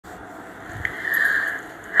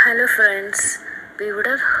Hello friends, we would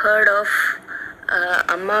have heard of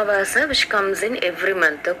Amavasa which comes in every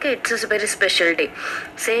month. Okay, it's a very special day.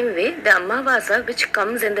 Same way, the Amavasa which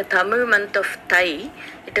comes in the Tamil month of Thai,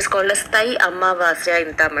 it is called as Thai Amavasya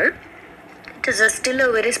in Tamil. It is still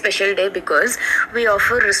a very special day because we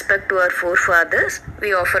offer respect to our forefathers,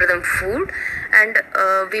 we offer them food and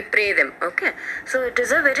we pray them. Okay, so it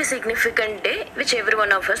is a very significant day which every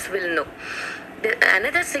one of us will know.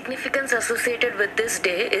 Another significance associated with this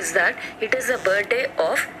day is that it is a birthday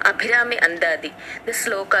of Abhirami Anthadhi. The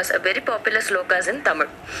slokas, a very popular slokas in Tamil.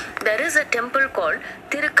 There is a temple called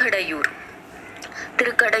Tirukadayur.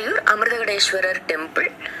 Tirukadayur Amritagadeshwarar temple.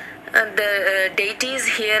 The deities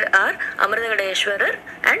here are Amritagadeshwarar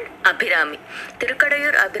and Abhirami.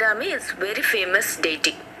 Tirukadayur Abhirami is very famous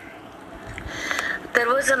deity. There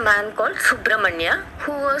was a man called Subramanya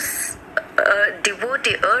who was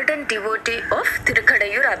ardent devotee of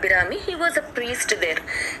Tirukadayur Abhirami. He was a priest there.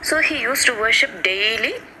 So he used to worship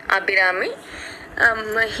daily Abhirami.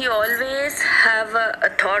 He always have a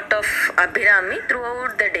thought of Abhirami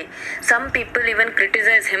throughout the day. Some people even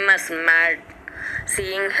criticize him as mad,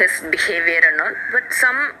 seeing his behavior and all. But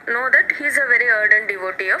some know that he is a very ardent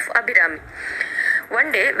devotee of Abhirami.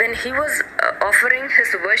 One day when he was offering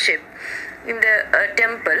his worship in the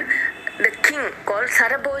temple, the king called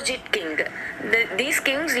Sarabojit king. These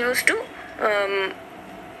kings used to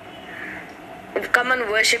come and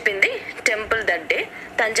worship in the temple that day,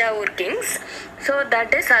 Tanjavur kings. So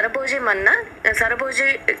that day Saraboji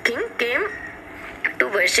king came to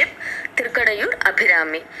worship Tirukadayur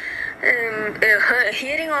Abhirami.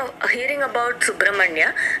 Hearing about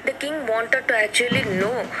Subramanya, the king wanted to actually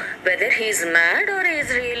know whether he is mad or he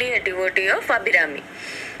is really a devotee of Abhirami.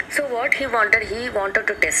 So what he wanted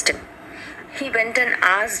to test him. He went and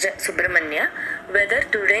asked Subramanya whether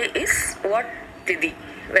today is what Tidhi,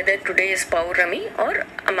 whether today is Paurami or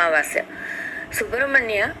Amavasya.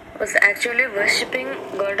 Subramanya was actually worshipping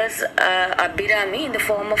goddess Abhirami in the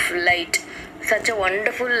form of light. Such a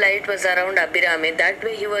wonderful light was around Abhirami. That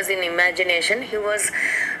way he was in imagination. He was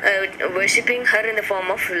worshipping her in the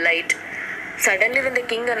form of light. Suddenly when the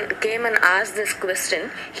king came and asked this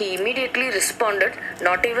question, he immediately responded,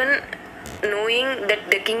 not even knowing that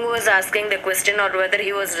the king was asking the question or whether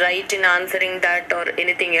he was right in answering that or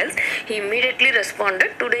anything else. He immediately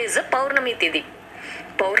responded, today is a Paurnami Tidhi.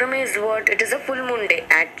 Paurnami is what? It is a full moon day.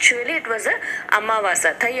 Actually it was a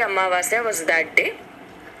Amavasa. Thai Amavasya was that day.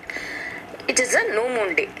 It is a no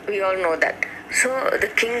moon day. We all know that. So the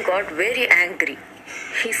king got very angry.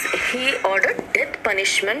 He ordered death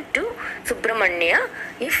punishment to Subramanya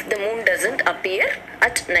if the moon doesn't appear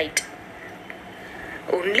at night.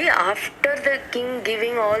 Only after the king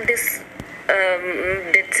giving all this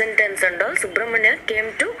death sentence and all, Subramanya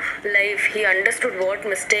came to life. He understood what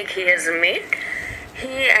mistake he has made.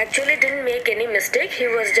 He actually didn't make any mistake. He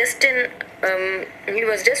was just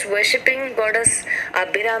worshipping goddess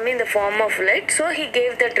Abhirami in the form of light. So he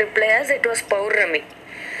gave that reply as it was Paurami.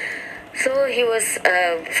 So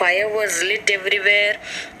fire was lit everywhere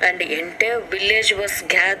and the entire village was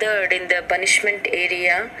gathered in the punishment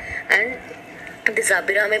area, and this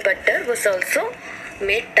Abhirami Bhattar was also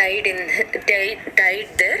made tied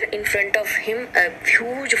there. In front of him a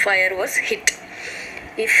huge fire was hit.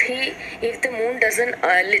 If the moon doesn't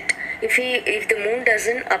if the moon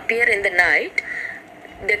doesn't appear in the night,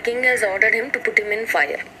 the king has ordered him to put him in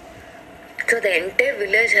fire. So the entire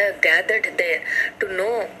village have gathered there to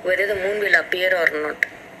know whether the moon will appear or not.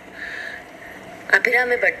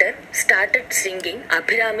 Abhirami Bhattar started singing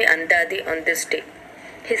Abhirami Anthadhi on this day.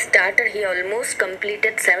 He almost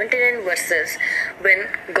completed 79 verses when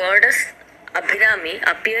goddess Abhirami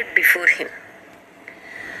appeared before him.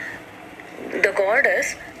 The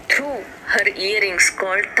goddess threw her earrings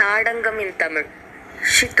called Tadangam in Tamil.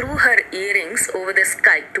 She threw her earrings over the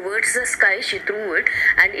sky. Towards the sky she threw it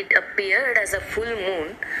and it appeared as a full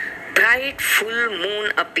moon. Bright full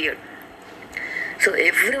moon appeared. So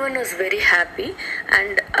everyone was very happy,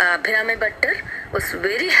 and Abhirami Bhattar was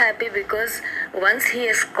very happy because once he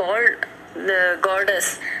has called the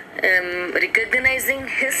goddess, recognizing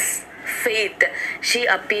his faith, she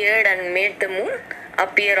appeared and made the moon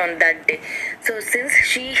appear on that day. So since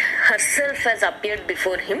she herself has appeared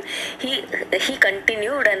before him, he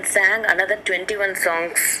continued and sang another 21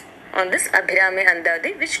 songs on this Abhirami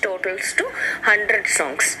Anthadhi, which totals to 100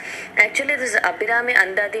 songs. Actually this Abhirami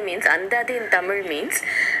Anthadhi means, Anthadhi in Tamil means,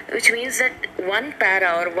 which means that one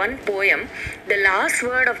para or one poem, the last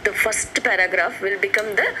word of the first paragraph will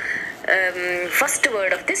become the first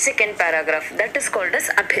word of the second paragraph. That is called as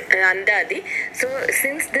Anthadhi. So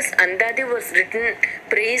since this Anthadhi was written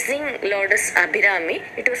praising Lordess Abhirami,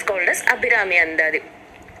 it was called as Abhirami Anthadhi.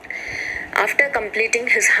 After completing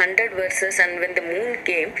his 100 verses and when the moon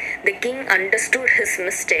came, the king understood his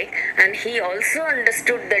mistake, and he also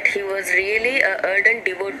understood that he was really a ardent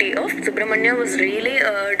devotee of Subramanya was really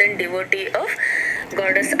a ardent devotee of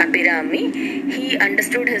goddess Abhirami. He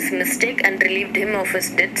understood his mistake and relieved him of his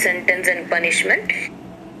death sentence and punishment.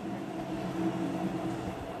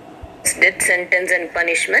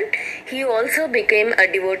 He also became a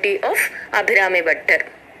devotee of Abhirami Bhattar.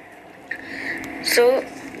 So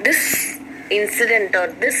this incident or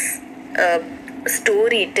this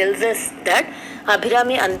story tells us that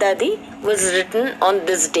Abhirami Anthadhi was written on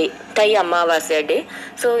this day, Thai Amavasya day.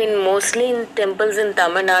 So mostly in temples in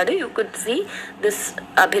Tamil Nadu, you could see this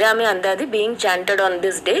Abhirami Anthadhi being chanted on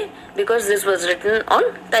this day because this was written on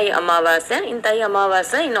Thai Amavasya. In Thai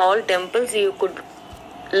Amavasya, in all temples, you could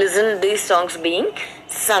listen these songs being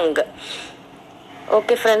sung.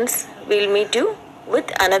 Okay friends, we'll meet you with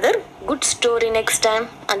another good story next time.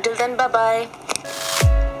 Until then, bye bye.